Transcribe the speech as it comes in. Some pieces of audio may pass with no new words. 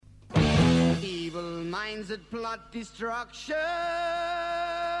Evil minds that plot destruction,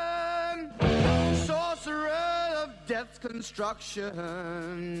 sorcerer of death's construction,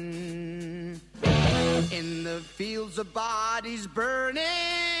 in the fields of bodies burning,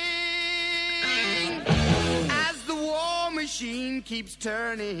 as the war machine keeps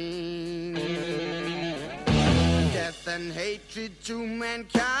turning, death and hatred to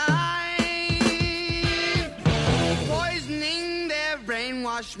mankind, poisoning their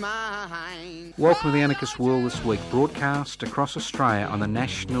brainwashed mind. Welcome to the Anarchist World This Week, broadcast across Australia on the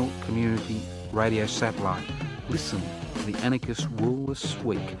National Community Radio Satellite. Listen to the Anarchist World This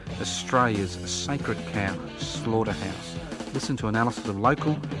Week, Australia's sacred cow slaughterhouse. Listen to analysis of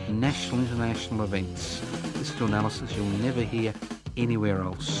local, national, international events. Listen to analysis you'll never hear anywhere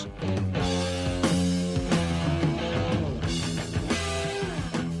else.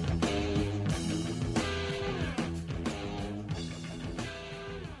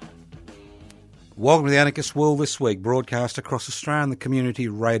 Welcome to the Anarchist World This Week, broadcast across Australia on the Community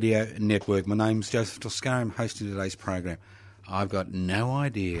Radio Network. My name's Joseph Toscano. I'm hosting today's program. I've got no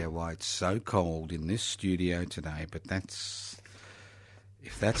idea why it's so cold in this studio today, but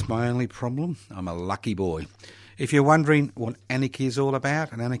if that's my only problem, I'm a lucky boy. If you're wondering what anarchy is all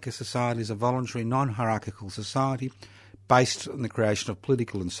about, an anarchist society is a voluntary, non-hierarchical society based on the creation of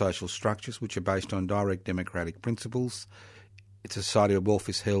political and social structures which are based on direct democratic principles. It's a society where wealth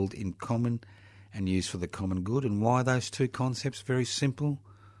is held in common and used for the common good. And why those two concepts? Very simple.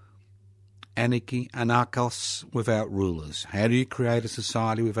 Anarchy, anarchos, without rulers. How do you create a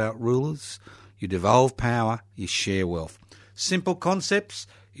society without rulers? You devolve power, you share wealth. Simple concepts.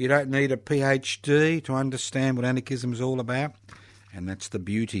 You don't need a PhD to understand what anarchism is all about. And that's the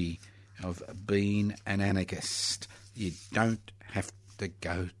beauty of being an anarchist. You don't have to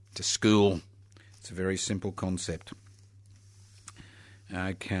go to school. It's a very simple concept.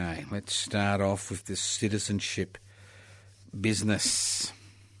 Okay, let's start off with this citizenship business.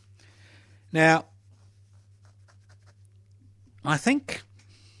 Now, I think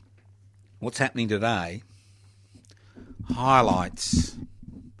what's happening today highlights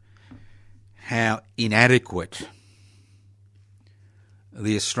how inadequate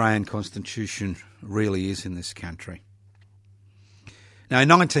the Australian Constitution really is in this country. Now, in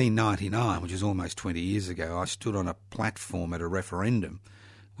 1999, which is almost 20 years ago, I stood on a platform at a referendum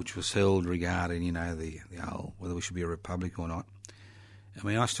which was held regarding, the whole, whether we should be a republic or not. I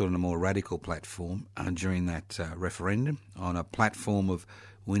mean, I stood on a more radical platform during that referendum, on a platform of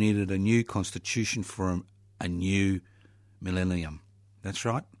we needed a new constitution for a new millennium. That's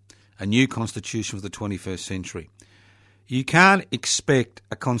right, a new constitution for the 21st century. You can't expect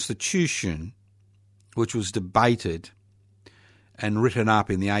a constitution which was debated and written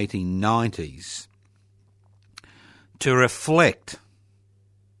up in the 1890s to reflect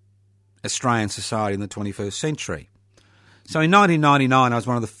Australian society in the 21st century. So in 1999, I was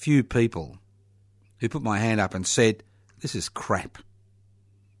one of the few people who put my hand up and said, this is crap.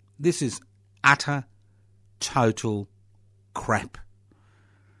 This is utter, total crap.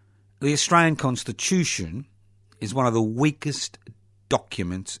 The Australian Constitution is one of the weakest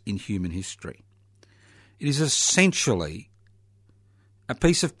documents in human history. It is essentially a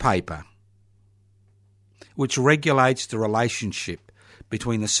piece of paper which regulates the relationship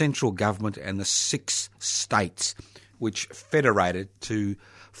between the central government and the 6 states which federated to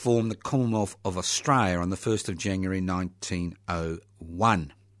form the Commonwealth of Australia on the 1st of January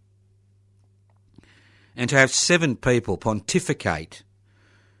 1901. And to have 7 people pontificate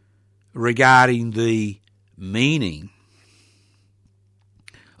regarding the meaning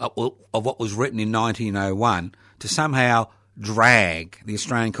of what was written in 1901 to somehow drag the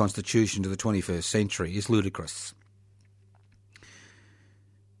Australian Constitution to the 21st century is ludicrous.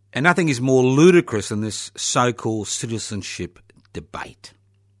 And nothing is more ludicrous than this so-called citizenship debate.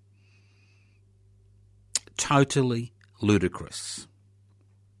 Totally ludicrous.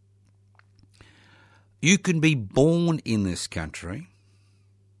 You can be born in this country,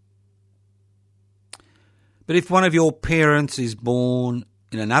 but if one of your parents is born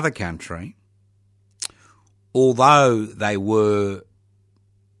in another country, although they were,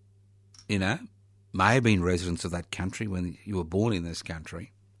 may have been residents of that country when you were born in this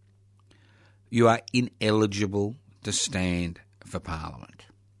country, you are ineligible to stand for Parliament.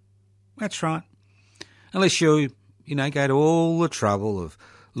 That's right. Unless you go to all the trouble of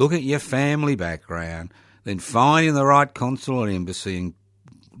looking at your family background, then finding the right consulate embassy and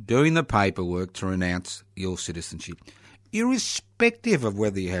doing the paperwork to renounce your citizenship, irrespective of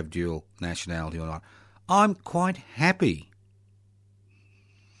whether you have dual nationality or not. I'm quite happy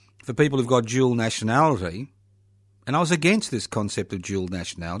for people who've got dual nationality And I was against this concept of dual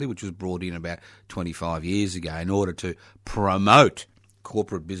nationality, which was brought in about 25 years ago in order to promote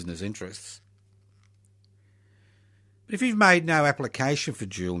corporate business interests. But if you've made no application for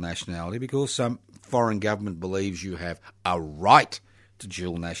dual nationality because some foreign government believes you have a right to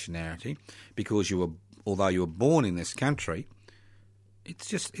dual nationality because although you were born in this country,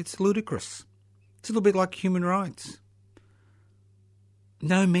 it's ludicrous. It's a little bit like human rights.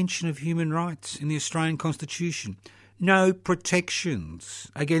 No mention of human rights in the Australian Constitution. No protections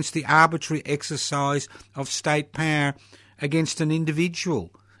against the arbitrary exercise of state power against an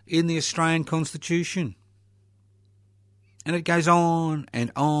individual in the Australian Constitution. And it goes on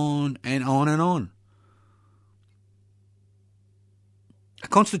and on and on and on. A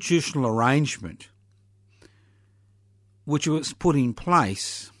constitutional arrangement which was put in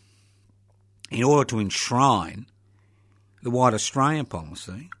place in order to enshrine the white Australian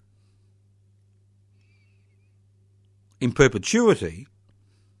policy in perpetuity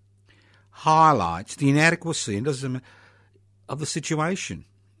highlights the inadequacy of the situation.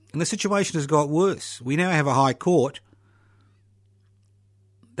 And the situation has got worse. We now have a High Court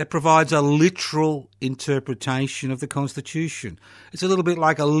that provides a literal interpretation of the Constitution. It's a little bit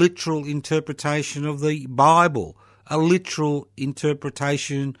like a literal interpretation of the Bible, a literal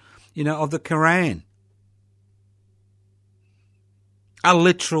interpretation, of the Quran, a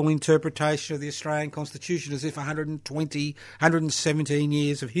literal interpretation of the Australian Constitution, as if 117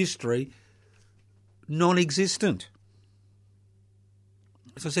 years of history non-existent.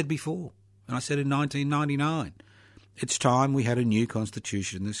 As I said before, and I said in 1999, it's time we had a new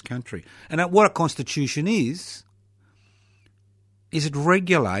constitution in this country. And what a constitution is it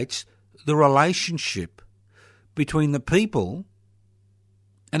regulates the relationship between the people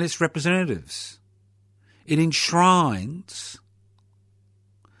and its representatives. It enshrines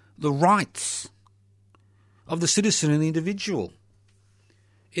the rights of the citizen and the individual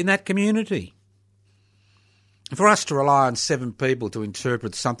in that community. For us to rely on 7 people to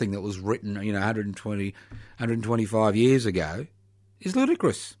interpret something that was written, 125 years ago is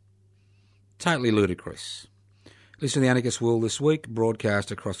ludicrous. Totally ludicrous. Listen to The Anarchist World This Week,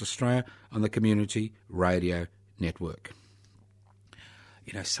 broadcast across Australia on the Community Radio Network.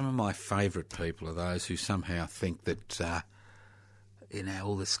 Some of my favourite people are those who somehow think that,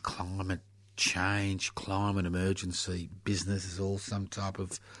 all this climate change, climate emergency business is all some type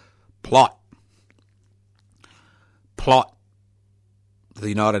of plot the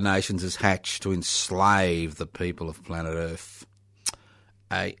United Nations has hatched to enslave the people of planet Earth.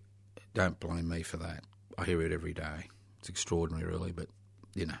 Hey, don't blame me for that. I hear it every day. It's extraordinary, really, but,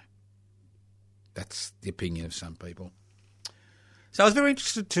 that's the opinion of some people. So I was very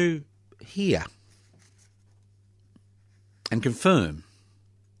interested to hear and confirm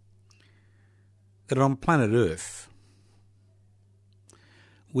that on planet Earth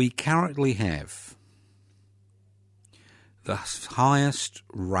we currently have the highest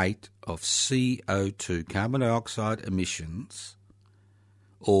rate of CO2, carbon dioxide emissions,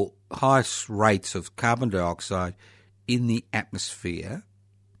 or highest rates of carbon dioxide in the atmosphere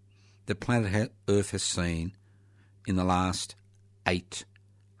that planet Earth has seen in the last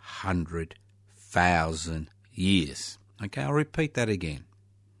 800,000 years. Okay, I'll repeat that again.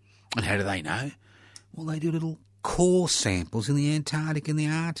 And how do they know? Well, they do little core samples in the Antarctic and the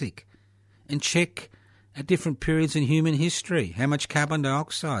Arctic and check at different periods in human history how much carbon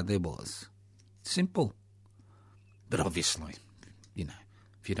dioxide there was. Simple. But obviously,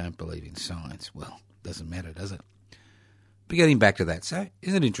 if you don't believe in science, well, it doesn't matter, does it? But getting back to that, so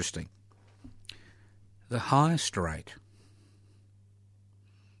isn't it interesting? The highest rate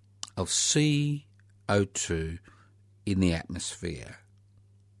of CO2 in the atmosphere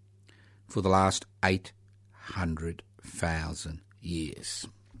for the last 800,000 years.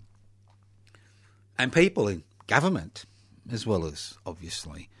 And people in government, as well as,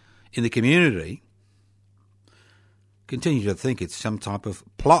 obviously, in the community, continue to think it's some type of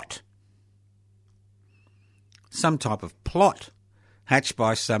plot. Some type of plot hatched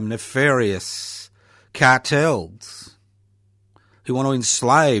by some nefarious cartels who want to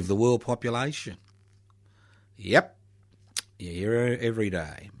enslave the world population. Yep, you hear it every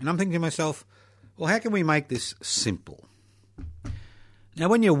day. And I'm thinking to myself, well, how can we make this simple? Now,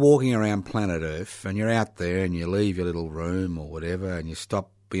 when you're walking around planet Earth and you're out there and you leave your little room or whatever and you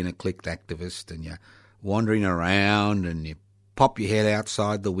stop being a clicked activist and you're wandering around and you pop your head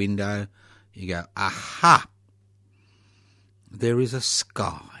outside the window, you go, aha, there is a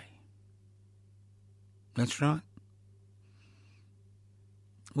sky. That's right.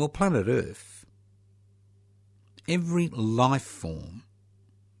 Well, planet Earth, every life form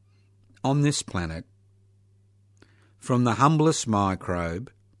on this planet from the humblest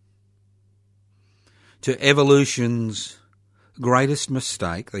microbe to evolution's greatest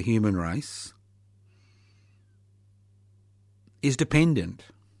mistake, the human race, is dependent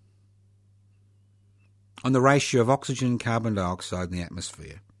on the ratio of oxygen and carbon dioxide in the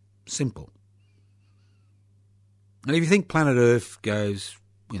atmosphere. Simple. And if you think planet Earth goes,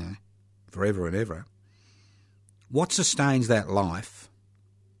 forever and ever, what sustains that life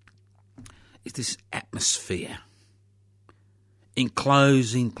is this atmosphere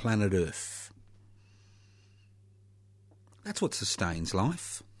enclosing planet Earth. That's what sustains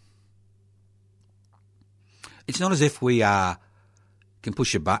life. It's not as if we can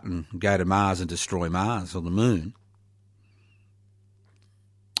push a button and go to Mars and destroy Mars or the Moon.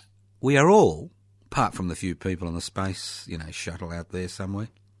 We are all, apart from the few people on the space, shuttle out there somewhere,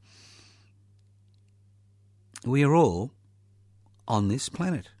 we are all on this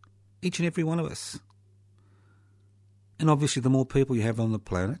planet, each and every one of us. And obviously the more people you have on the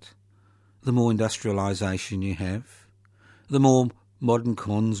planet, the more industrialisation you have, the more modern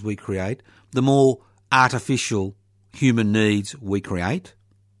cons we create, the more artificial human needs we create,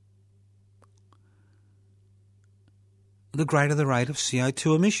 the greater the rate of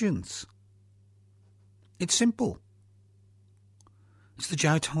CO2 emissions. It's simple. It's the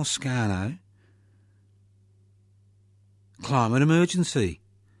Joe Toscano climate emergency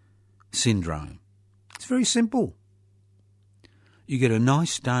syndrome. It's very simple. You get a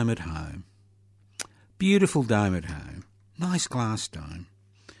nice dome at home, beautiful dome at home, nice glass dome.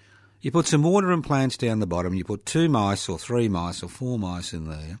 You put some water and plants down the bottom, you put 2 mice or 3 mice or 4 mice in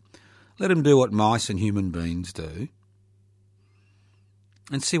there, let them do what mice and human beings do,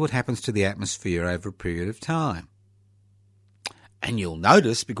 and see what happens to the atmosphere over a period of time. And you'll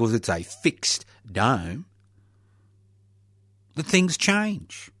notice, because it's a fixed dome, that things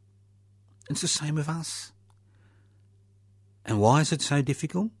change. It's the same with us. And why is it so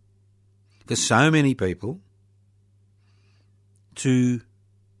difficult for so many people to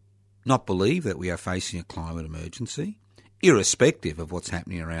not believe that we are facing a climate emergency, irrespective of what's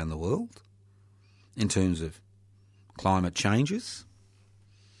happening around the world in terms of climate changes?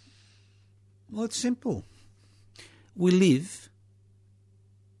 Well, it's simple. We live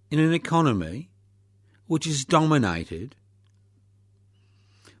in an economy which is dominated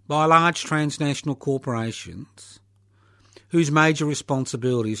by large transnational corporations whose major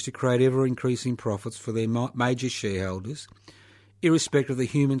responsibility is to create ever-increasing profits for their major shareholders, irrespective of the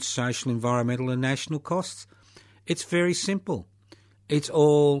human, social, environmental and national costs. It's very simple. It's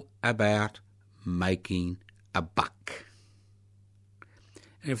all about making a buck.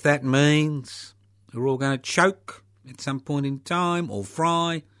 And if that means we're all going to choke at some point in time or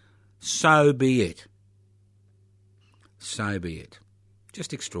fry, so be it. So be it.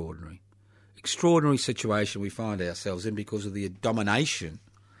 Just extraordinary. Extraordinary situation we find ourselves in because of the domination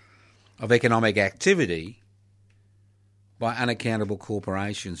of economic activity by unaccountable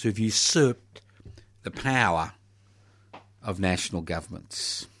corporations who've usurped the power of national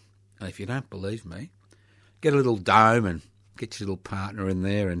governments. And if you don't believe me, get a little dome and get your little partner in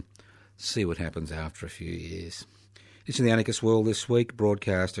there and see what happens after a few years. This is the Anarchist World This Week,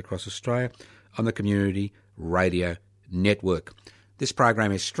 broadcast across Australia on the Community Radio Network. This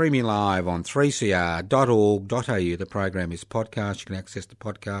program is streaming live on 3cr.org.au. The program is podcast. You can access the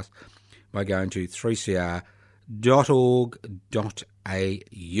podcast by going to 3cr.org.au.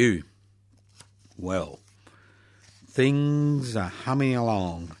 Well, things are humming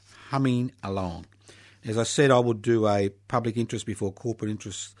along. As I said, I would do a public interest before corporate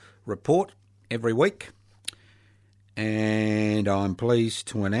interest report every week. And I'm pleased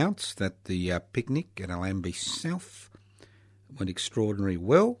to announce that the picnic at Allambie South went extraordinarily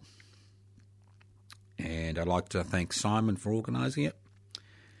well. And I'd like to thank Simon for organising it.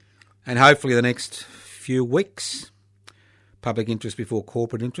 And hopefully the next few weeks, public interest before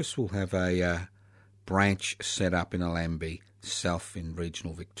corporate interest, will have a branch set up in Allambie South in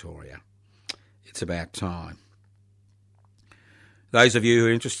regional Victoria. It's about time. Those of you who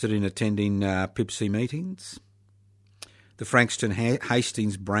are interested in attending PIBC meetings, the Frankston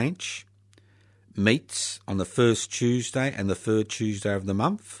Hastings branch meets on the first Tuesday and the third Tuesday of the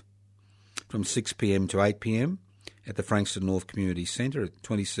month from 6 p.m. to 8 p.m. at the Frankston North Community Centre at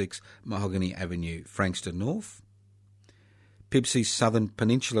 26 Mahogany Avenue, Frankston North. PIBC's Southern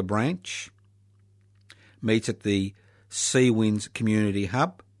Peninsula branch meets at the Seawinds Community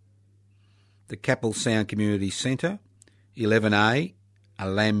Hub, the Capel Sound Community Centre, 11A,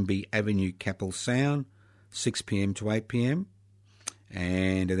 Allambie Avenue, Capel Sound, 6 p.m. to 8 p.m.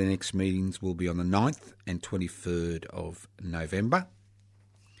 And the next meetings will be on the 9th and 23rd of November.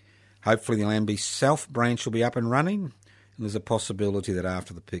 Hopefully the Lambie South branch will be up and running, and there's a possibility that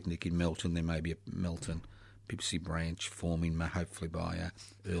after the picnic in Melton there may be a Melton Pipsy branch forming, hopefully by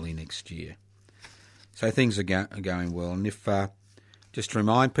early next year. So things are going well. And if just to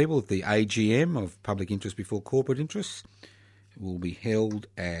remind people that the AGM of Public Interest Before Corporate Interests will be held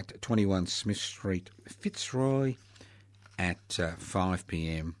at 21 Smith Street, Fitzroy, at 5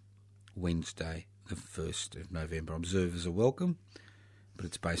 p.m. Wednesday, the 1st of November. Observers are welcome, but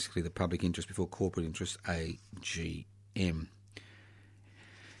it's basically the Public Interest Before Corporate Interest AGM.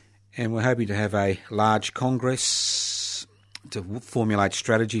 And we're hoping to have a large congress to formulate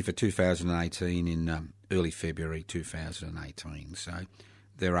strategy for 2018 in early February 2018. So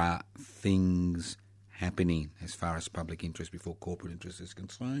there are things happening as far as public interest before corporate interest is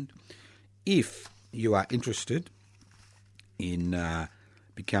concerned. If you are interested in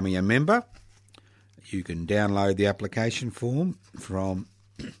becoming a member, you can download the application form from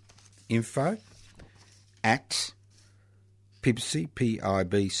info at pibci,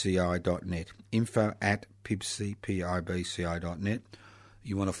 pibci.net. Info at pibci, pibci.net.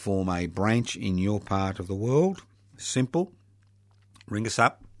 You want to form a branch in your part of the world? Simple. Ring us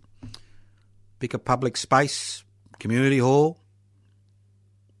up. Pick a public space, community hall.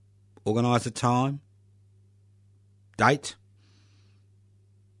 Organise a time. Date.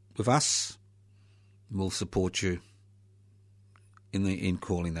 With us. We'll support you in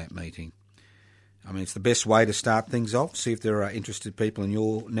calling that meeting. I mean, it's the best way to start things off. See if there are interested people in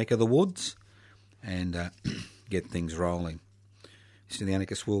your neck of the woods and get things rolling. This is the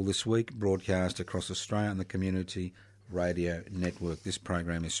Anarchist World This Week, broadcast across Australia on the Community Radio Network. This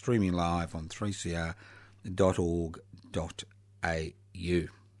program is streaming live on 3cr.org.au.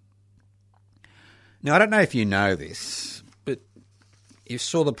 Now, I don't know if you know this, but you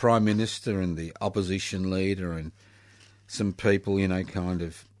saw the Prime Minister and the opposition leader and some people, you know, kind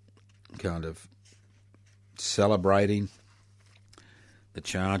of celebrating the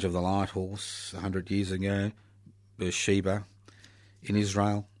charge of the light horse 100 years ago, Beersheba, in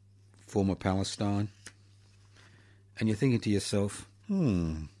Israel, former Palestine. And you're thinking to yourself,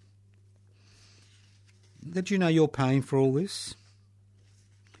 did you know you're paying for all this?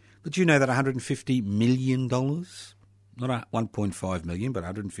 Did you know that $150 million, not $1.5 million, but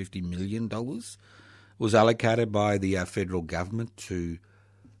 $150 million was allocated by the federal government to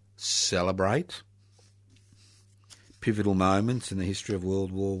celebrate pivotal moments in the history of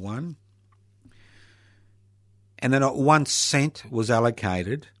World War I? And then not 1 cent was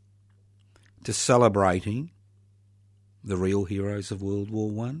allocated to celebrating the real heroes of World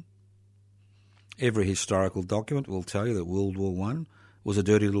War I. Every historical document will tell you that World War I was a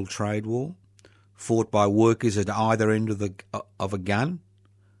dirty little trade war fought by workers at either end of a gun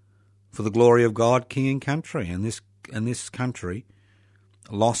for the glory of God, King and country. And this country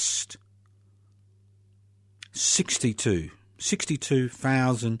lost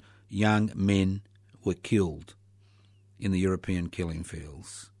 62,000 young men were killed in the European killing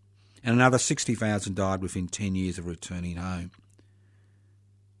fields. And another 60,000 died within 10 years of returning home.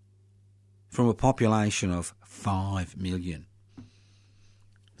 From a population of 5 million.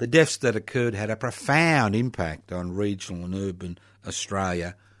 The deaths that occurred had a profound impact on regional and urban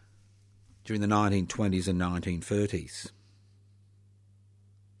Australia during the 1920s and 1930s.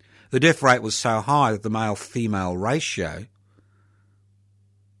 The death rate was so high that the male-female ratio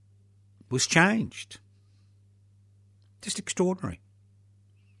was changed. Just extraordinary.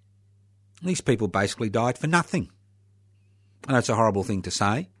 These people basically died for nothing. I know it's a horrible thing to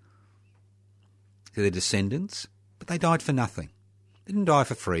say to their descendants, but they died for nothing. They didn't die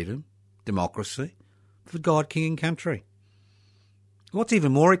for freedom, democracy, for God, King and country. What's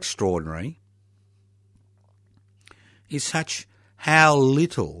even more extraordinary is how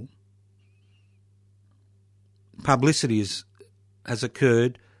little publicity has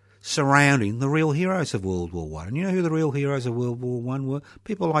occurred surrounding the real heroes of World War I. And you know who the real heroes of World War I were?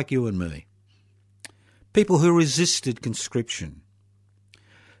 People like you and me. People who resisted conscription.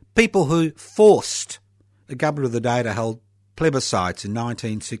 People who forced the government of the day to hold plebiscites in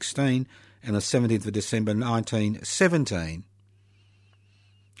 1916 and the 17th of December 1917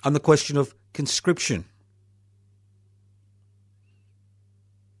 on the question of conscription.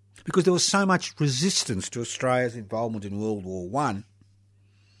 Because there was so much resistance to Australia's involvement in World War I,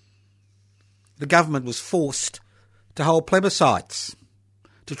 the government was forced to hold plebiscites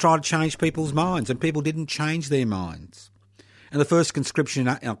to try to change people's minds, and people didn't change their minds. And the first conscription in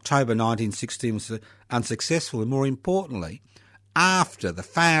October 1916 was unsuccessful, and more importantly, after the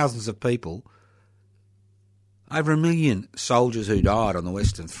thousands of people, over 1 million soldiers who died on the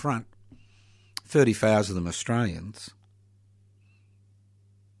Western Front, 30,000 of them Australians,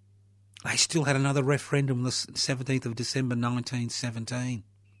 They still had another referendum on the 17th of December 1917.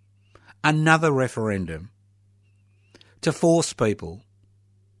 Another referendum to force people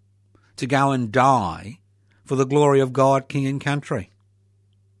to go and die for the glory of God, King and country.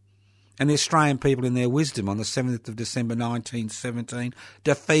 And the Australian people in their wisdom on the 7th of December 1917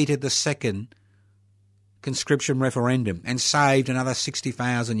 defeated the second conscription referendum and saved another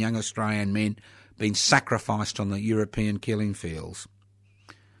 60,000 young Australian men being sacrificed on the European killing fields.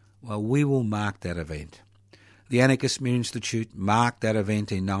 Well, we will mark that event. The Anarchist Institute marked that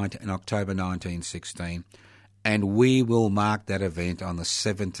event in October 1916, and we will mark that event on the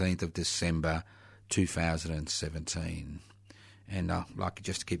 17th of December 2017. And I'd like you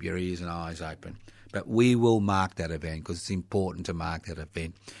just to keep your ears and eyes open. But we will mark that event because it's important to mark that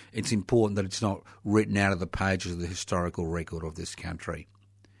event. It's important that it's not written out of the pages of the historical record of this country.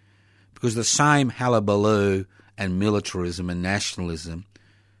 Because the same hullabaloo and militarism and nationalism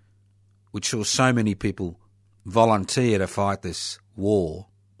which saw so many people volunteer to fight this war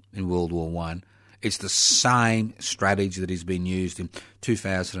in World War I, it's the same strategy that has been used in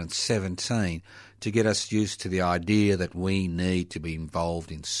 2017 to get us used to the idea that we need to be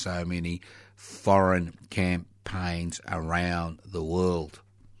involved in so many foreign campaigns around the world.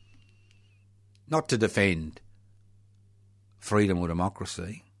 Not to defend freedom or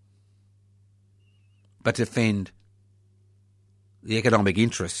democracy, but to defend the economic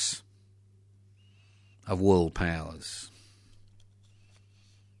interests of world powers.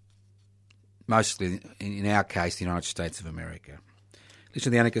 Mostly, in our case, the United States of America. Listen to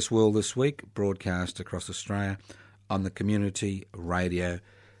The Anarchist World This Week, broadcast across Australia on the Community Radio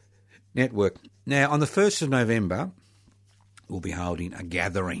Network. Now, on the 1st of November, we'll be holding a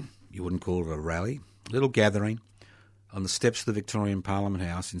gathering. You wouldn't call it a rally. A little gathering on the steps of the Victorian Parliament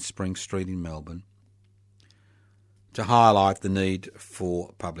House in Spring Street in Melbourne to highlight the need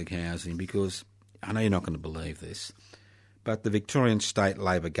for public housing, because I know you're not going to believe this, but the Victorian State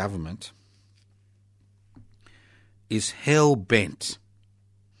Labor Government is hell-bent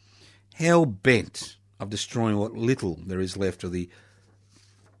of destroying what little there is left of the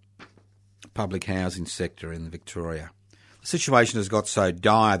public housing sector in Victoria. The situation has got so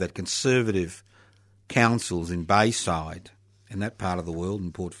dire that Conservative councils in Bayside, in that part of the world,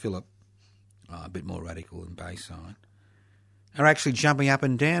 in Port Phillip, a bit more radical than Bayside, are actually jumping up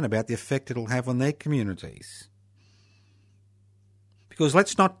and down about the effect it'll have on their communities. Because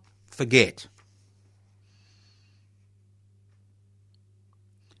let's not forget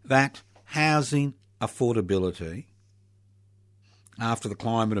that housing affordability, after the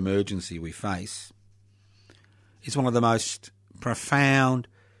climate emergency we face, is one of the most profound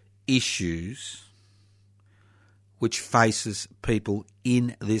issues which faces people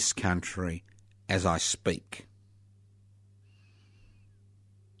in this country as I speak.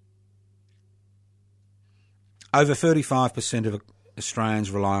 Over 35% of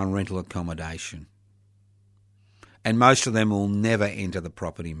Australians rely on rental accommodation, and most of them will never enter the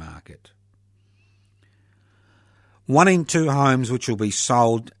property market. 1 in 2 homes which will be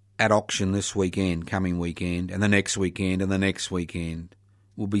sold at auction this weekend, coming weekend, and the next weekend, and the next weekend,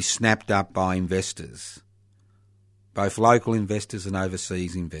 will be snapped up by investors, both local investors and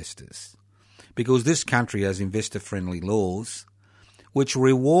overseas investors, because this country has investor-friendly laws which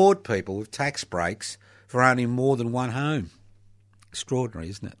reward people with tax breaks for owning more than one home. Extraordinary,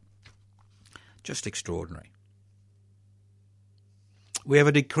 isn't it? Just extraordinary. We have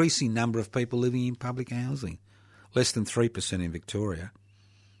a decreasing number of people living in public housing, less than 3% in Victoria.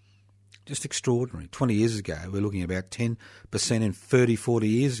 Just extraordinary. 20 years ago, we were looking at about 10%, and 30, 40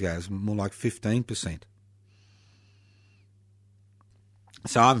 years ago, it was more like 15%.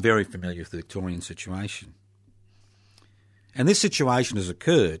 So I'm very familiar with the Victorian situation. And this situation has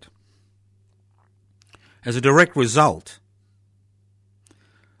occurred as a direct result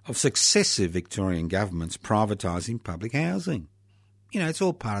of successive Victorian governments privatising public housing. You know, it's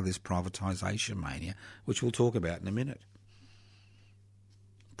all part of this privatisation mania, which we'll talk about in a minute.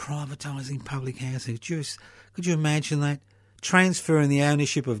 Privatising public housing. Could you imagine that? Transferring the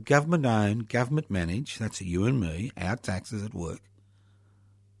ownership of government-owned, government-managed, that's you and me, our taxes at work,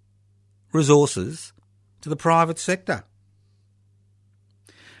 resources to the private sector.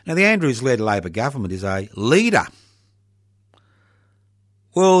 Now, the Andrews-led Labor government is a leader,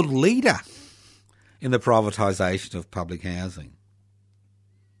 world leader in the privatisation of public housing.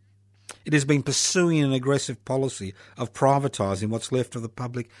 It has been pursuing an aggressive policy of privatising what's left of the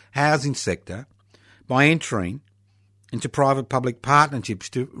public housing sector by entering into private-public partnerships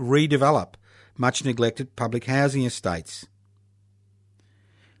to redevelop much-neglected public housing estates.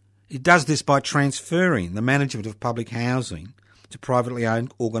 It does this by transferring the management of public housing to privately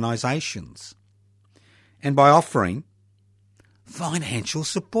owned organisations, and by offering financial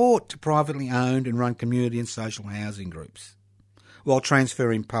support to privately owned and run community and social housing groups, while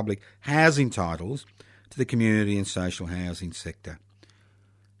transferring public housing titles to the community and social housing sector.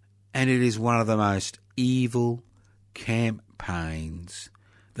 And it is one of the most evil campaigns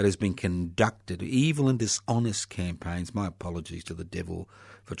that has been conducted, evil and dishonest campaigns. My apologies to the devil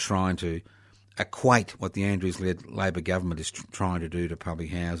for trying to equate what the Andrews-led Labor government is trying to do to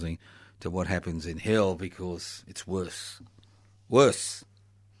public housing to what happens in hell, because it's worse. Worse.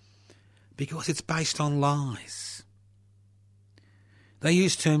 Because it's based on lies. They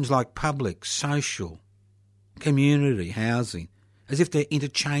use terms like public, social, community, housing, as if they're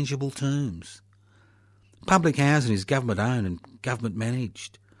interchangeable terms. Public housing is government-owned and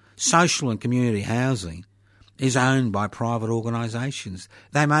government-managed. Social and community housing is owned by private organisations.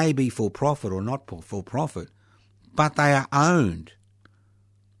 They may be for-profit or not for-profit, but they are owned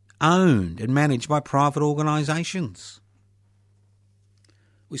and managed by private organisations.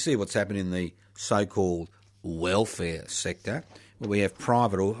 We see what's happened in the so-called welfare sector, where we have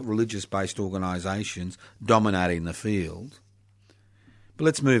private or religious-based organisations dominating the field. But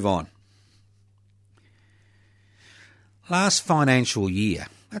let's move on. Last financial year,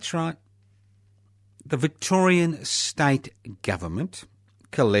 that's right, the Victorian state government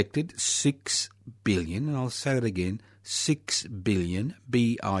collected $6 billion, and I'll say that again, $6 billion,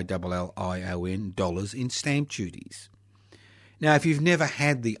 B-I-L-L-I-O-N, dollars in stamp duties. Now, if you've never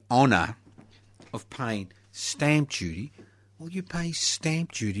had the honour of paying stamp duty, well, you pay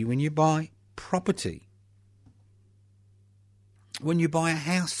stamp duty when you buy property, when you buy a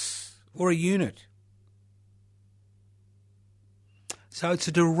house or a unit. So it's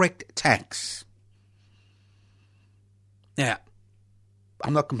a direct tax. Now,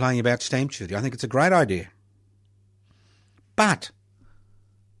 I'm not complaining about stamp duty. I think it's a great idea. But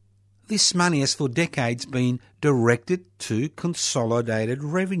this money has for decades been directed to consolidated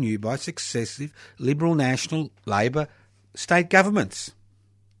revenue by successive Liberal National Labor state governments.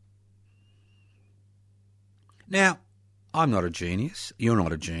 Now, I'm not a genius. You're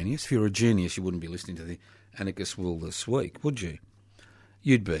not a genius. If you're a genius, you wouldn't be listening to the Anarchist Will this week, would you?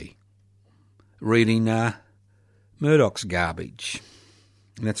 You'd be reading Murdoch's garbage.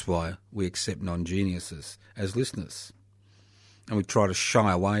 And that's why we accept non-geniuses as listeners. And we try to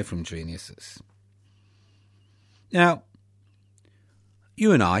shy away from geniuses. Now,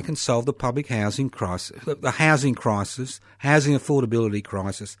 you and I can solve the public housing crisis, the housing crisis, housing affordability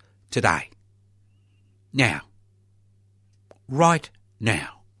crisis today. Now. Right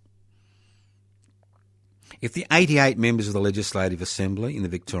now. If the 88 members of the Legislative Assembly in the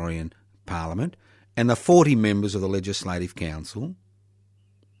Victorian Parliament and the 40 members of the Legislative Council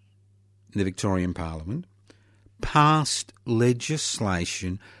in the Victorian Parliament passed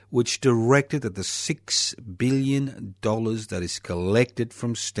legislation which directed that the $6 billion that is collected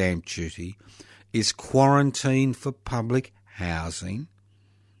from stamp duty is quarantined for public housing,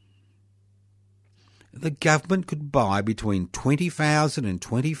 the government could buy between 20,000 and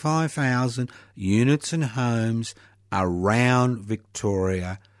 25,000 units and homes around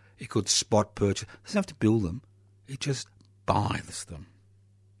Victoria. It could spot purchase. It doesn't have to build them. It just buys them.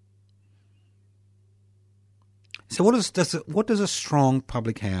 So what does a strong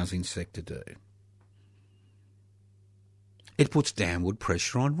public housing sector do? It puts downward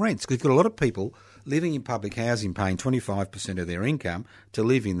pressure on rents, because you've got a lot of people living in public housing paying 25% of their income to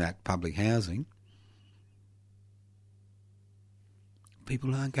live in that public housing.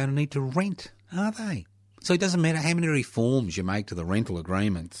 People aren't going to need to rent, are they? So it doesn't matter how many reforms you make to the rental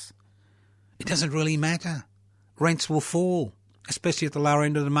agreements. It doesn't really matter. Rents will fall, especially at the lower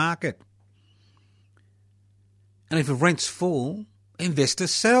end of the market. And if rents fall,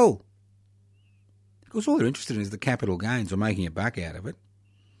 investors sell. Because all they're interested in is the capital gains or making a buck out of it.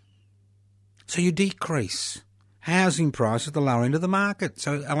 So you decrease housing price at the lower end of the market.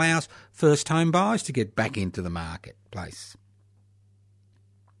 So it allows first home buyers to get back into the marketplace.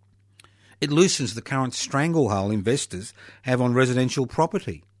 It loosens the current stranglehold investors have on residential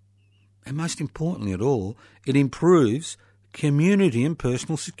property. And most importantly at all, it improves community and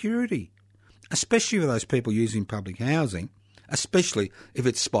personal security, especially for those people using public housing, especially if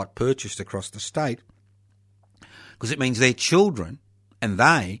it's spot purchased across the state, because it means their children and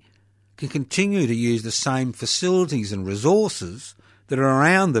they can continue to use the same facilities and resources that are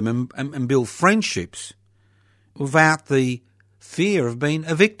around them and build friendships without the fear of being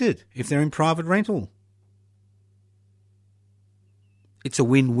evicted if they're in private rental. It's a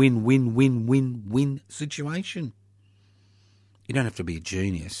win-win-win-win-win-win situation. You don't have to be a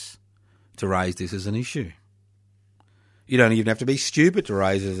genius to raise this as an issue. You don't even have to be stupid to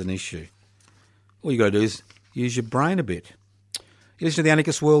raise it as an issue. All you got to do is use your brain a bit. You listen to the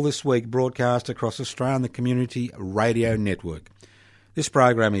Anarchist World This Week, broadcast across Australia on the Community Radio Network. This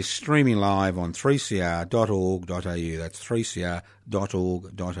program is streaming live on 3cr.org.au. That's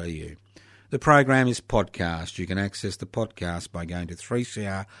 3cr.org.au. The program is podcast. You can access the podcast by going to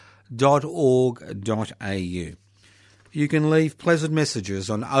 3cr.org.au. You can leave pleasant messages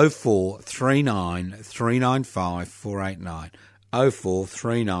on 0439 395 489.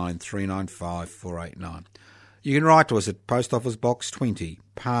 0439 395 489. You can write to us at Post Office Box 20,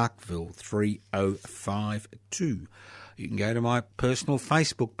 Parkville 3052. You can go to my personal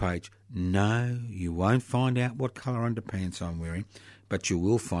Facebook page. No, you won't find out what colour underpants I'm wearing, but you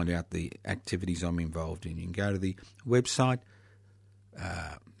will find out the activities I'm involved in. You can go to the website,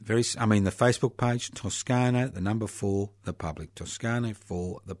 the Facebook page, Toscano, the number 4, the public. Toscano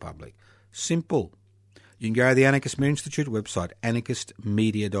for the public. Simple. You can go to the Anarchist Media Institute website,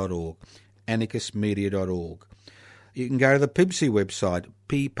 anarchistmedia.org, anarchistmedia.org. You can go to the PIBC website,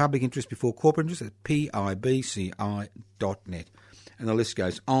 Public Interest Before Corporate Interest, at pibci.net. And the list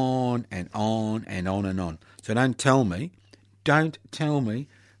goes on and on and on and on. So don't tell me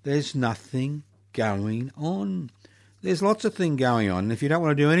there's nothing going on. There's lots of things going on. And if you don't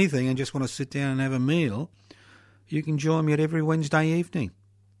want to do anything and just want to sit down and have a meal, you can join me at every Wednesday evening,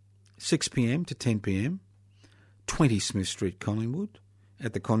 6 p.m. to 10 p.m, 20 Smith Street, Collingwood,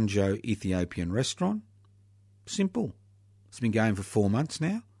 at the Conjo Ethiopian Restaurant. Simple. It's been going for 4 months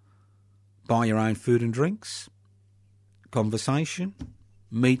now. Buy your own food and drinks. Conversation.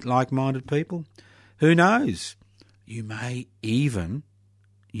 Meet like-minded people. Who knows? You may even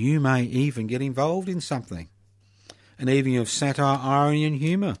get involved in something. An evening of satire, irony and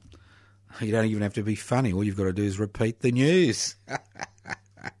humour. You don't even have to be funny. All you've got to do is repeat the news.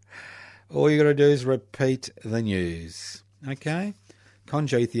 All you've got to do is repeat the news. Okay?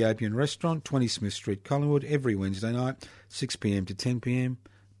 Conjo Ethiopian Restaurant, 20 Smith Street, Collingwood, every Wednesday night, 6 p.m. to 10 p.m.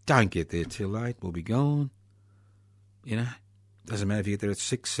 Don't get there too late. We'll be gone. You know, doesn't matter if you get there at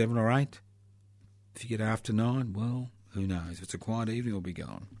 6, 7 or 8. If you get after 9, well, who knows? If it's a quiet evening, we'll be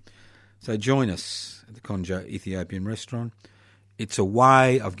gone. So join us at the Conjo Ethiopian Restaurant. It's a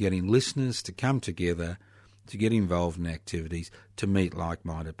way of getting listeners to come together, to get involved in activities, to meet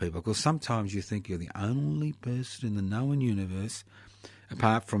like-minded people. Because sometimes you think you're the only person in the known universe,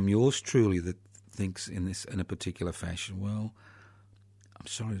 apart from yours truly, that thinks in a particular fashion. Well, I'm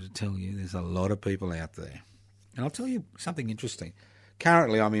sorry to tell you, there's a lot of people out there. And I'll tell you something interesting.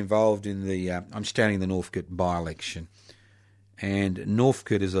 Currently, I'm involved in I'm standing in the Northcote by-election. And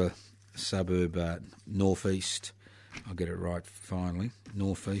Northcote is a suburb northeast. I'll get it right finally.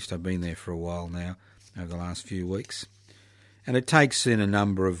 Northeast. I've been there for a while now, over the last few weeks. And it takes in a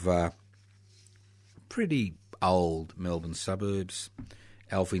number of pretty old Melbourne suburbs.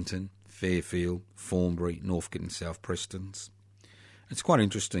 Alphington, Fairfield, Thornbury, Northcote and South Prestons. It's quite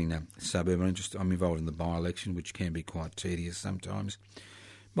interesting suburb. I'm involved in the by-election, which can be quite tedious sometimes.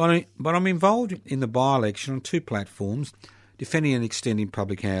 But I'm involved in the by-election on 2 platforms, defending and extending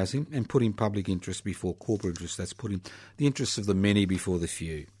public housing and putting public interest before corporate interest. That's putting the interests of the many before the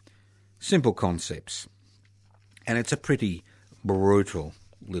few. Simple concepts. And it's a pretty brutal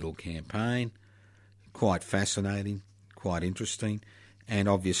little campaign, quite fascinating, quite interesting. And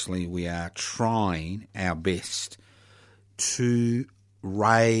obviously we are trying our best to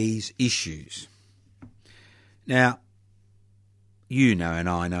raise issues. Now, you know and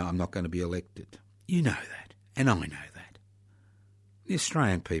I know I'm not going to be elected. You know that, and I know that. The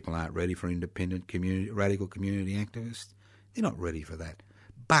Australian people aren't ready for independent radical community activists. They're not ready for that.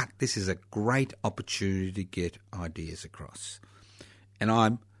 But this is a great opportunity to get ideas across. And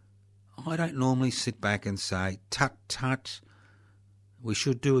I don't normally sit back and say, tut, we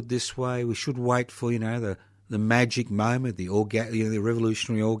should do it this way, we should wait for, the magic moment, the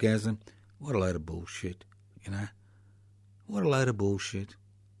revolutionary orgasm. What a load of bullshit, What a load of bullshit.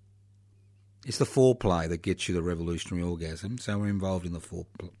 It's the foreplay that gets you the revolutionary orgasm, so we're involved in the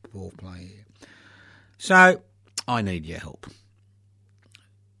foreplay here. So, I need your help.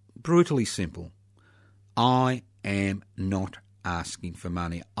 Brutally simple. I am not asking for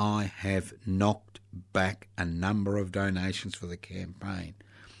money. I have knocked back a number of donations for the campaign.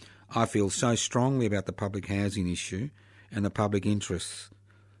 I feel so strongly about the public housing issue and the public interest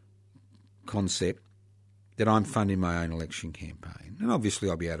concept that I'm funding my own election campaign. And obviously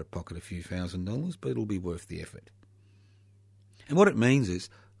I'll be out of pocket a few $1,000s, but it'll be worth the effort. And what it means is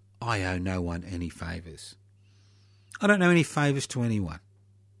I owe no one any favours. I don't owe any favours to anyone.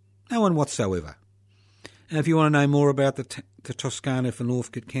 No one whatsoever. And if you want to know more about the Toscano for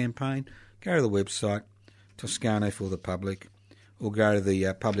Northcote campaign, go to the website, Toscano for the Public, or go to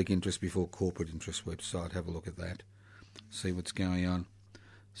the Public Interest Before Corporate Interest website. Have a look at that. See what's going on.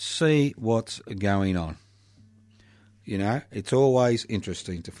 See what's going on. You know, it's always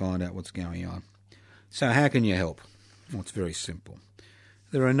interesting to find out what's going on. So how can you help? Well, it's very simple.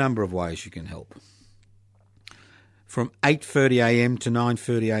 There are a number of ways you can help. From 8:30am to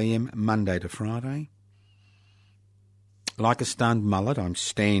 9:30am, Monday to Friday. Like a stunned mullet, I'm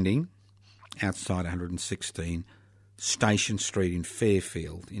standing outside 116 Station Street in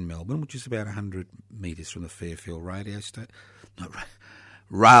Fairfield in Melbourne, which is about 100 metres from the Fairfield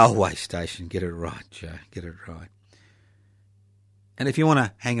railway station. Get it right, Joe. Get it right. And if you want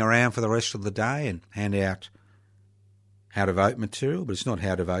to hang around for the rest of the day and hand out how to vote material, but it's not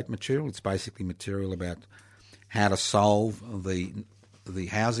how to vote material, it's basically material about how to solve the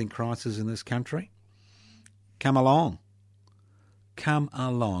housing crisis in this country, come along. Come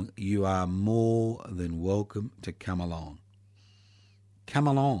along. You are more than welcome to come along. Come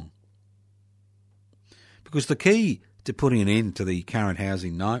along. Because the key to putting an end to the current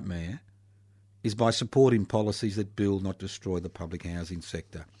housing nightmare is by supporting policies that build, not destroy the public housing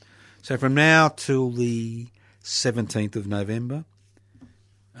sector. So from now till the 17th of November,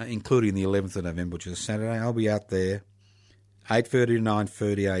 including the 11th of November, which is a Saturday, I'll be out there 8:30 to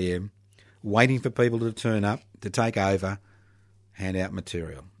 9:30am, waiting for people to turn up, to take over, hand out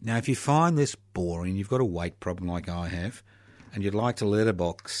material. Now, if you find this boring, you've got a weight problem like I have, and you'd like to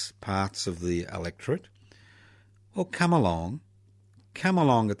letterbox parts of the electorate, well, come along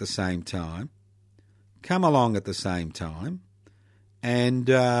at the same time, and, come along,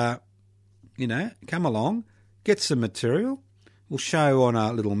 get some material. We'll show on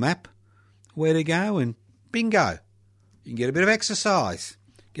our little map where to go, and bingo, you can get a bit of exercise,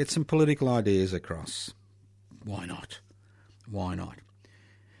 get some political ideas across. Why not? Why not?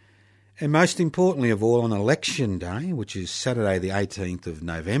 And most importantly of all, on Election Day, which is Saturday the 18th of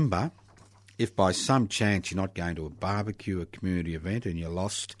November, if by some chance you're not going to a barbecue, a community event, and you're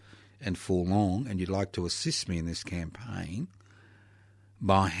lost and forlorn, and you'd like to assist me in this campaign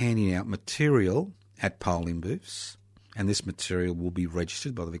by handing out material at polling booths, and this material will be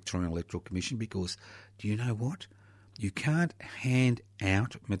registered by the Victorian Electoral Commission, because do you know what? You can't hand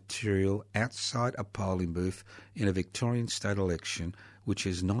out material outside a polling booth in a Victorian state election which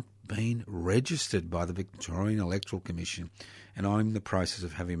has not been registered by the Victorian Electoral Commission. And I'm in the process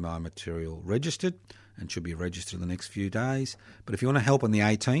of having my material registered, and should be registered in the next few days. But if you want to help on the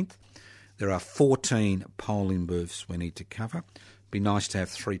 18th, there are 14 polling booths we need to cover. It'd be nice to have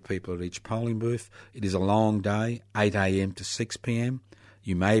 3 people at each polling booth. It is a long day, 8am to 6pm.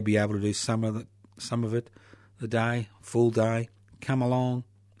 You may be able to do some of it the day, full day. Come along,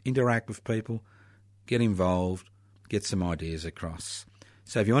 interact with people, get involved, get some ideas across.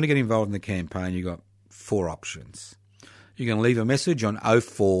 So if you want to get involved in the campaign, you've got 4 options. You can leave a message on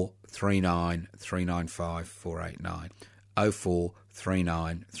 0439 395 489,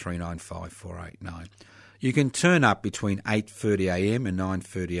 0439 395 489. You can turn up between 8:30am and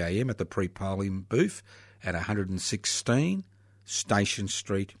 9:30am at the pre-polling booth at 116 Station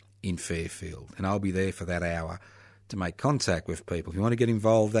Street in Fairfield, and I'll be there for that hour to make contact with people. If you want to get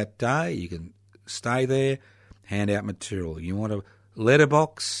involved that day, you can stay there, hand out material. You want to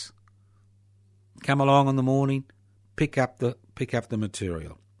letterbox, come along in the morning, pick up the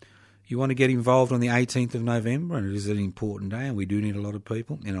material. You want to get involved on the 18th of November, and it is an important day, and we do need a lot of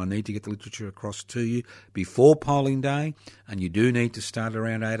people, and I need to get the literature across to you before polling day, and you do need to start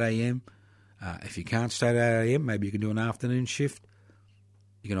around 8am. If you can't start at 8am, maybe you can do an afternoon shift.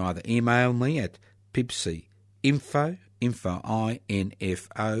 You can either email me at pibci, info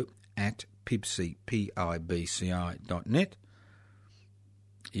at pibci.net.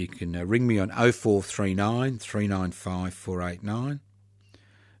 You can ring me on 0439 395 489.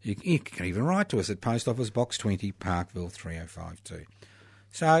 You can even write to us at Post Office Box 20, Parkville 3052.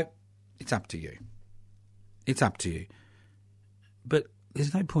 So, it's up to you. It's up to you. But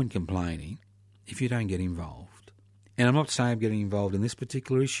there's no point complaining if you don't get involved. And I'm not saying I'm getting involved in this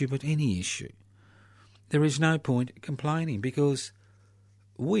particular issue, but any issue. There is no point complaining, because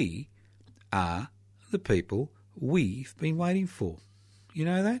we are the people we've been waiting for. You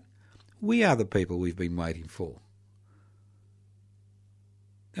know that? We are the people we've been waiting for.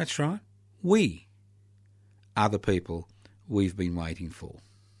 That's right. We are the people we've been waiting for.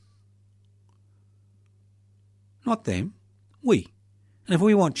 Not them. We. And if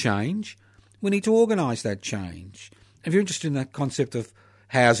we want change, we need to organise that change. If you're interested in that concept of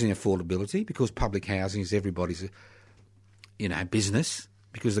housing affordability, because public housing is everybody's, business,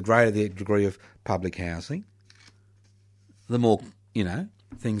 because the greater the degree of public housing, the more,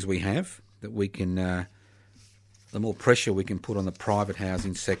 things we have that we can the more pressure we can put on the private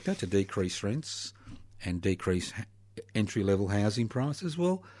housing sector to decrease rents and decrease entry-level housing prices,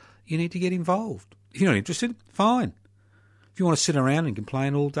 well, you need to get involved. If you're not interested, fine. If you want to sit around and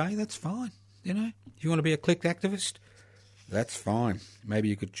complain all day, that's fine. You know, if you want to be a clicked activist, that's fine. Maybe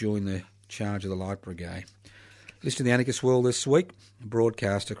you could join the charge of the Light Brigade. Listen to the Anarchist World this week,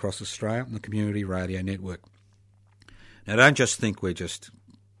 broadcast across Australia on the Community Radio Network. Now, don't just think we're just,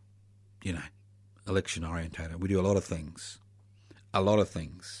 election orientated. We do a lot of things. A lot of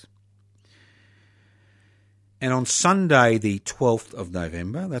things. And on Sunday the 12th of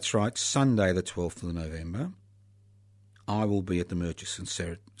November, that's right, Sunday the 12th of November, I will be at the Murchison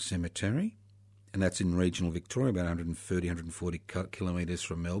Cemetery, and that's in regional Victoria, about 140 kilometres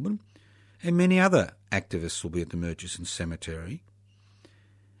from Melbourne. And many other activists will be at the Murchison Cemetery.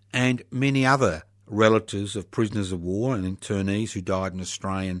 And many other relatives of prisoners of war and internees who died in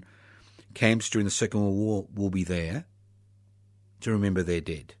Australian camps during the Second World War will be there to remember their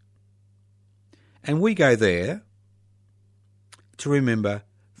dead. And we go there to remember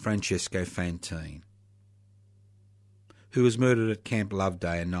Francesco Fantine, who was murdered at Camp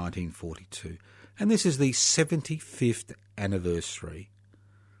Loveday in 1942. And this is the 75th anniversary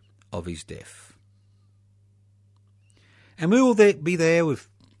of his death. And we will be there with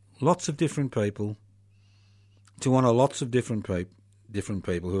lots of different people to honour lots of different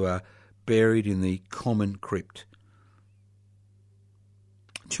people who are buried in the common crypt.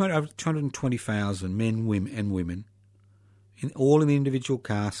 220,000 men, women and women, all in the individual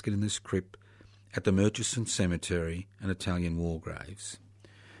casket in this crypt at the Murchison Cemetery and Italian war graves.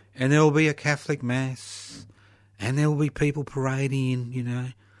 And there will be a Catholic Mass, and there will be people parading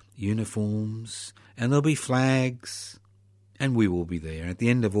in, uniforms, and there'll be flags, and we will be there. And at the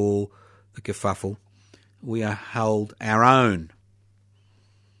end of all the kerfuffle, we are held our own.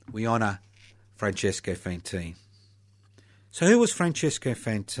 We honour Francesco Fantine. So who was Francesco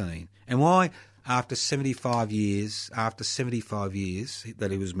Fantine? And why, after 75 years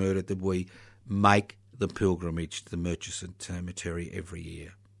that he was murdered, did we make the pilgrimage to the Murchison Cemetery every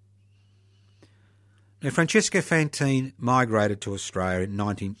year? Now, Francesco Fantine migrated to Australia in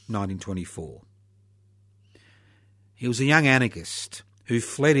 1924. He was a young anarchist who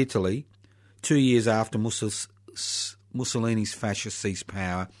fled Italy 2 years after Mussolini's fascists seized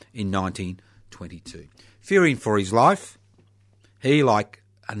power in 1922. Fearing for his life, he, like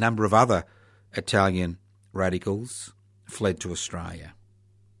a number of other Italian radicals, fled to Australia.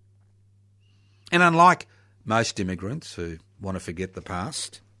 And unlike most immigrants who want to forget the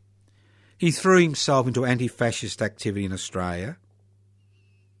past, he threw himself into anti-fascist activity in Australia,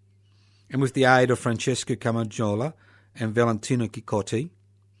 and with the aid of Francesco Camaggiolo and Valentino Chicotti,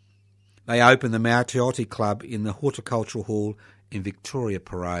 they opened the Matteotti Club in the Horticultural Hall in Victoria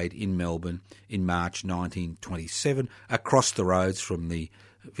Parade in Melbourne in March 1927, across the roads from the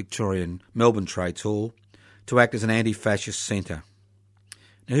Victorian Melbourne Trades Hall, to act as an anti-fascist centre.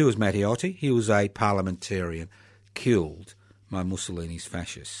 Now, who was Matteotti? He was a parliamentarian killed by Mussolini's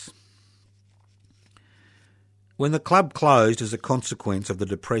fascists. When the club closed as a consequence of the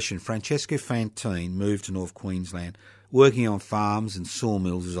Depression, Francesco Fantine moved to North Queensland, working on farms and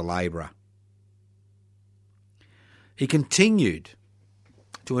sawmills as a labourer. He continued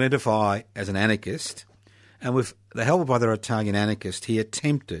to identify as an anarchist, and with the help of other Italian anarchists, an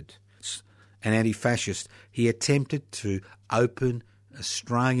anti-fascist, he attempted to open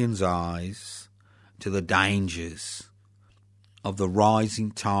Australians' eyes to the dangers of the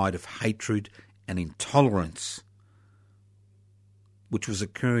rising tide of hatred and intolerance which was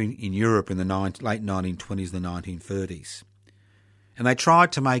occurring in Europe in the late 1920s and the 1930s. And they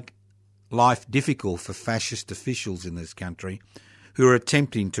tried to make life difficult for fascist officials in this country who were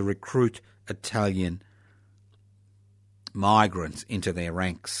attempting to recruit Italian migrants into their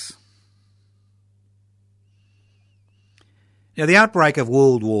ranks. Now, the outbreak of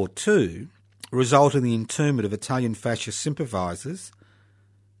World War II resulted in the internment of Italian fascist sympathisers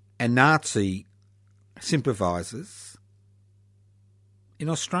and Nazi sympathisers in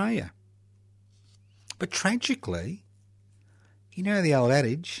Australia. But tragically, you know the old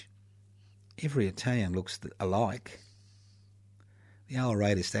adage, every Italian looks alike. The old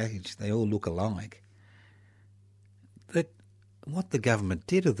racist adage, they all look alike. That what the government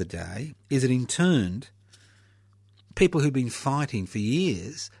did of the day is it interned people who've been fighting for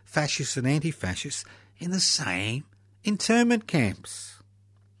years, fascists and anti-fascists, in the same internment camps,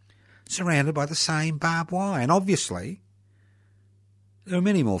 surrounded by the same barbed wire. And obviously, there are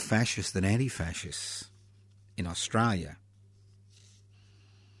many more fascists than anti-fascists in Australia.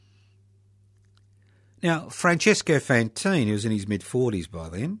 Now, Francesco Fantine, who was in his mid-40s by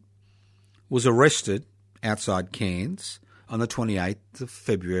then, was arrested outside Cairns on the 28th of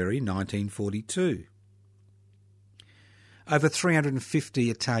February 1942. Over 350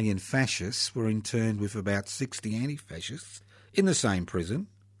 Italian fascists were interned with about 60 anti-fascists in the same prison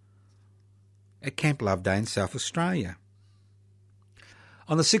at Camp Loveday in South Australia.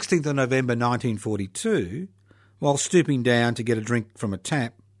 On the 16th of November 1942, while stooping down to get a drink from a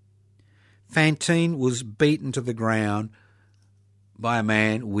tap, Fantine was beaten to the ground by a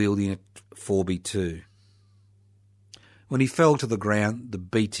man wielding a 4B2. When he fell to the ground, the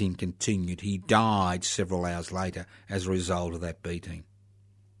beating continued. He died several hours later as a result of that beating.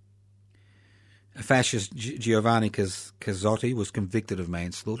 A fascist, Giovanni Cazzotti, was convicted of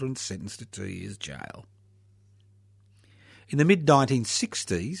manslaughter and sentenced to 2 years' jail. In the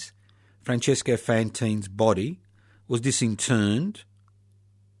mid-1960s, Francesco Fantine's body was disinterred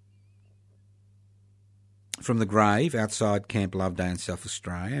from the grave outside Camp Loveday in South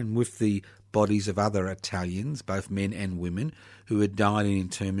Australia, and with the bodies of other Italians, both men and women, who had died in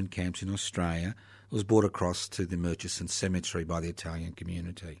internment camps in Australia, was brought across to the Murchison Cemetery by the Italian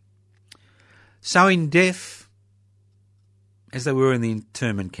community. So in death, as they were in the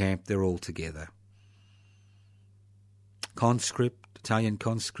internment camp, they're all together. Italian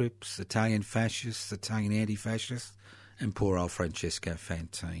conscripts, Italian fascists, Italian anti-fascists, and poor old Francesco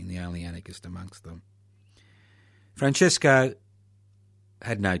Fantine, the only anarchist amongst them. Francesco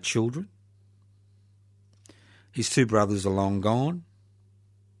had no children. His 2 brothers are long gone.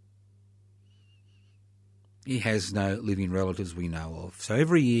 He has no living relatives we know of. So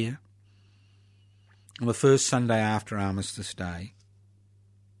every year, on the first Sunday after Armistice Day,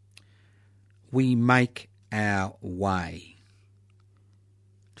 we make our way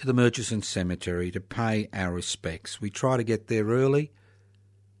to the Murchison Cemetery to pay our respects. We try to get there early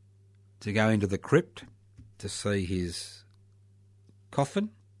to go into the crypt to see his coffin,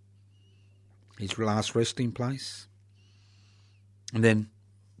 his last resting place. And then,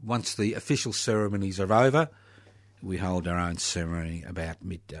 once the official ceremonies are over, we hold our own ceremony about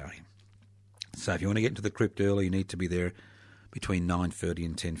midday. So if you want to get into the crypt early, you need to be there between 9:30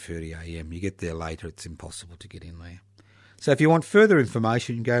 and 10:30am. You get there later, it's impossible to get in there. So if you want further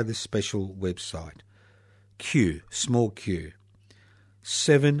information, you can go to this special website, Q, small q,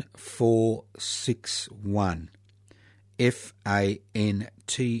 7461 FANTIN.org,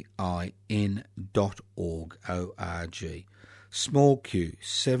 O-R-G. Small q,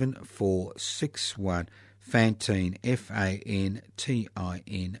 7461 Fantine, FANTIN.org.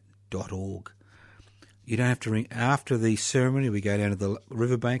 You don't have to ring. After the ceremony, we go down to the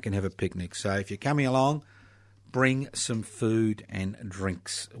riverbank and have a picnic. So if you're coming along, bring some food and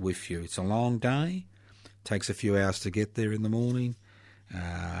drinks with you. It's a long day. Takes a few hours to get there in the morning.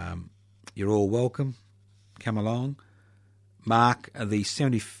 You're all welcome. Come along. Mark the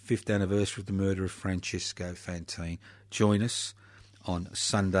 75th anniversary of the murder of Francesco Fantine. Join us on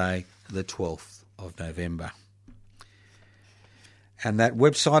Sunday, the 12th of November. And that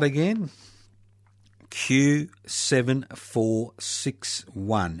website again,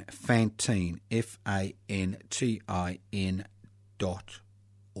 Q7461 Fantine, FANTIN.org.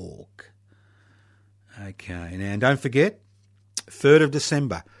 Okay, now don't forget, 3rd of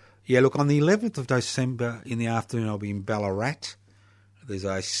December. Yeah, look, on the 11th of December in the afternoon I'll be in Ballarat. There's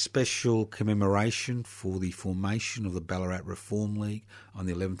a special commemoration for the formation of the Ballarat Reform League on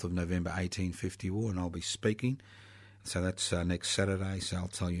the 11th of November 1854, and I'll be speaking. So that's next Saturday, so I'll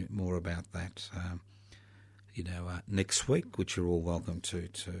tell you more about that next week, which you're all welcome to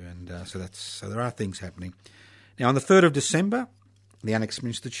too. And so there are things happening. Now, on the 3rd of December, the Anarchist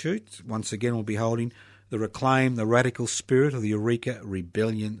Institute, once again, will be holding the Reclaim the Radical Spirit of the Eureka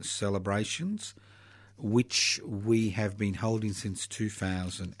Rebellion celebrations, which we have been holding since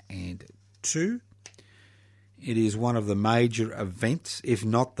 2002. It is one of the major events, if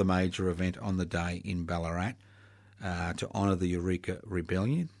not the major event, on the day in Ballarat to honour the Eureka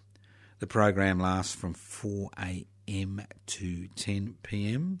Rebellion. The program lasts from 4 a.m. to 10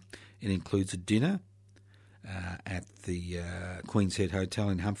 p.m. It includes a dinner at the Queen's Head Hotel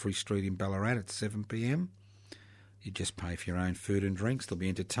in Humphrey Street in Ballarat at 7 p.m. You just pay for your own food and drinks. There'll be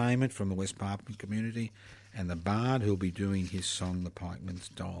entertainment from the West Parkman community and the bard who'll be doing his song, The Pikeman's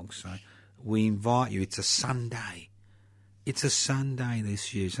Dog. So we invite you. It's a Sunday. It's a Sunday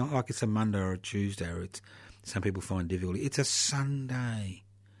this year. It's not like it's a Monday or a Tuesday or some people find difficulty. It's a Sunday.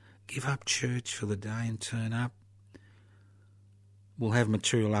 Give up church for the day and turn up. We'll have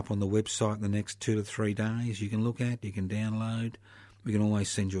material up on the website in the next 2 to 3 days. You can look at, you can download. We can always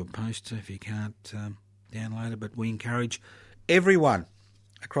send you a poster if you can't download it. But we encourage everyone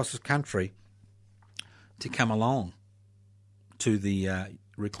across the country to come along to the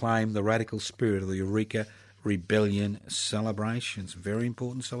reclaim the radical spirit of the Eureka Rebellion celebrations. Very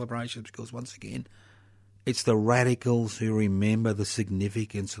important celebrations because, once again, it's the radicals who remember the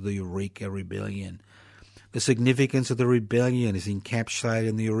significance of the Eureka Rebellion. The significance of the rebellion is encapsulated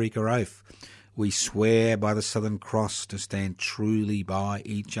in the Eureka Oath. We swear by the Southern Cross to stand truly by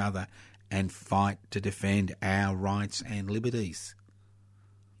each other and fight to defend our rights and liberties.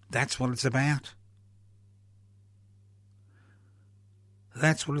 That's what it's about.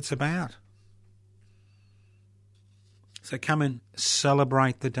 That's what it's about. So come and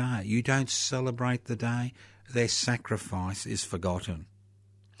celebrate the day. You don't celebrate the day, their sacrifice is forgotten.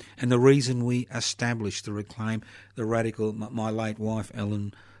 And the reason we established the Reclaim the Radical, my late wife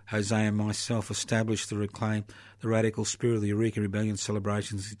Ellen Jose and myself established the Reclaim the Radical Spirit of the Eureka Rebellion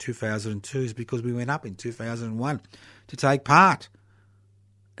celebrations in 2002 is because we went up in 2001 to take part.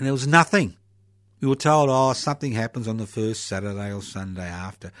 And there was nothing. We were told, something happens on the first Saturday or Sunday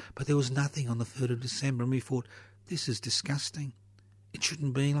after. But there was nothing on the 3rd of December. And we thought, this is disgusting. It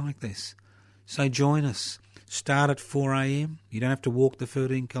shouldn't be like this. So join us. Start at 4 a.m. You don't have to walk the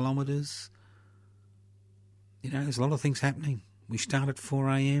 13 kilometres. There's a lot of things happening. We start at 4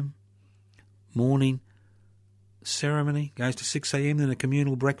 a.m. Morning ceremony goes to 6 a.m. Then a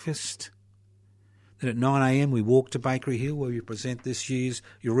communal breakfast. Then at 9 a.m. we walk to Bakery Hill where we present this year's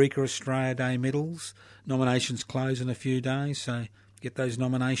Eureka Australia Day medals. Nominations close in a few days, so get those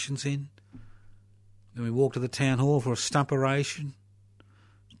nominations in. Then we walk to the Town Hall for a stump oration,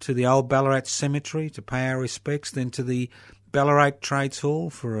 to the old Ballarat Cemetery to pay our respects, then to the Ballarat Trades Hall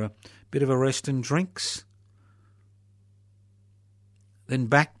for a bit of a rest and drinks. Then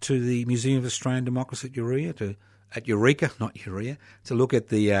back to the Museum of Australian Democracy at Eureka, to look at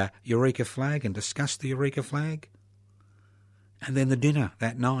the Eureka flag and discuss the Eureka flag. And then the dinner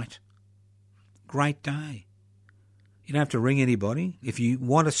that night. Great day. You don't have to ring anybody. If you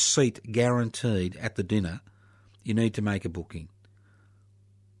want a seat guaranteed at the dinner, you need to make a booking.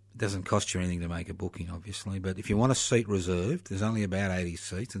 It doesn't cost you anything to make a booking, obviously, but if you want a seat reserved, there's only about 80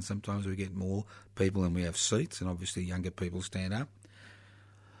 seats, and sometimes we get more people than we have seats, and obviously younger people stand up.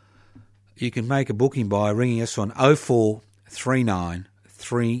 You can make a booking by ringing us on 0439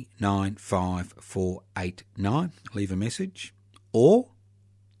 395 489. Leave a message. Or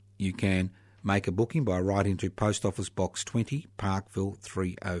you can make a booking by writing to Post Office Box 20, Parkville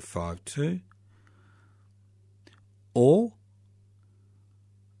 3052. Or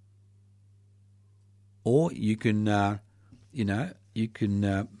you can,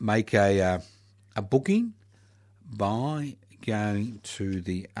 make a booking by going to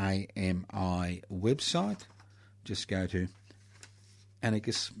the AMI website. Just go to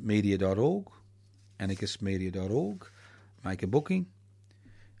anarchistmedia.org, make a booking,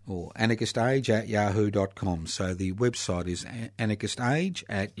 or anarchistage@yahoo.com. So the website is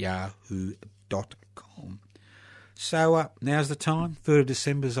anarchistage@yahoo.com. So now's the time. 3rd of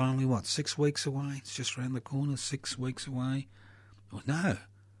December is only, 6 weeks away? It's just around the corner, 6 weeks away. Well, no,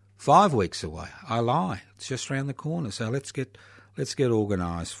 5 weeks away. I lie. It's just around the corner. So let's get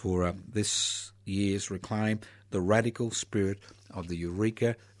organised for this year's Reclaim the Radical Spirit of the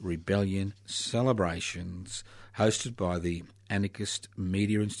Eureka Rebellion celebrations, hosted by the Anarchist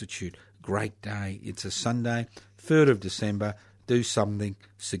Media Institute. Great day. It's a Sunday, 3rd of December. Do something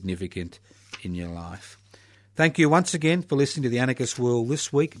significant in your life. Thank you once again for listening to the Anarchist World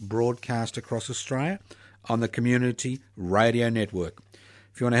This Week, broadcast across Australia on the Community Radio Network.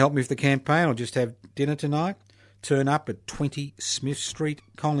 If you want to help me with the campaign or just have dinner tonight, turn up at 20 Smith Street,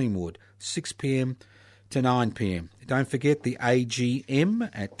 Collingwood, 6 p.m. to 9 p.m. Don't forget the AGM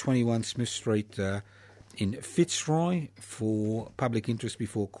at 21 Smith Street in Fitzroy for public interest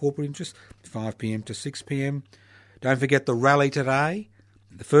before corporate interest, 5 p.m. to 6 p.m. Don't forget the rally today,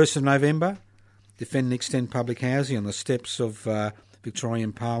 the 1st of November, Defend and Extend Public Housing on the steps of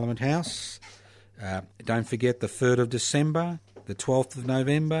Victorian Parliament House. Don't forget the 3rd of December, the 12th of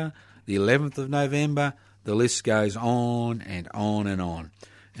November, the 11th of November. The list goes on and on and on.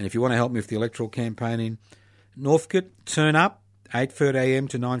 And if you want to help me with the electoral campaign in Northcote, turn up 8:30am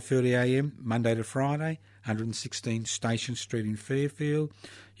to 9:30am, Monday to Friday, 116 Station Street in Fairfield.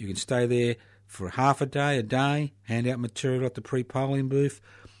 You can stay there for half a day, hand out material at the pre-polling booth.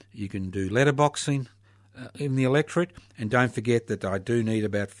 You can do letterboxing in the electorate. And don't forget that I do need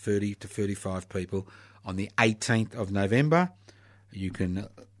about 30 to 35 people on the 18th of November. You can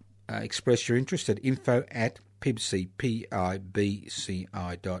express your interest at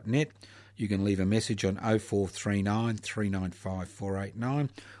info@pibci.net. you can leave a message on 0439 395 489,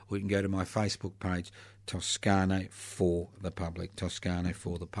 or you can go to my Facebook page, Toscano for the Public, Toscano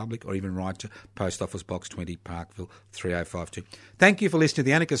for the Public, or even write to Post Office Box 20, Parkville 3052. Thank you for listening to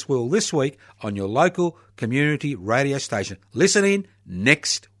The Anarchist World this week on your local community radio station. Listen in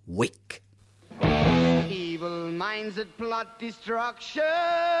next week. Evil minds that plot destruction,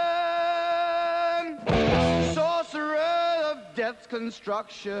 sorcerer of death's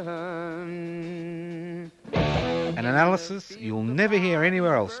construction. An analysis you'll never hear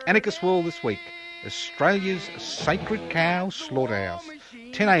anywhere else. Anarchist World this week. Australia's Sacred Cow Slaughterhouse.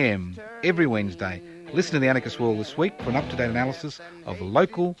 10 a.m. every Wednesday. Listen to The Anarchist World this week for an up-to-date analysis of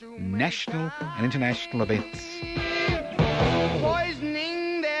local, national and international events.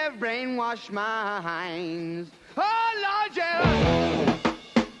 Poisoning their brainwashed minds. Oh, Lord, yeah.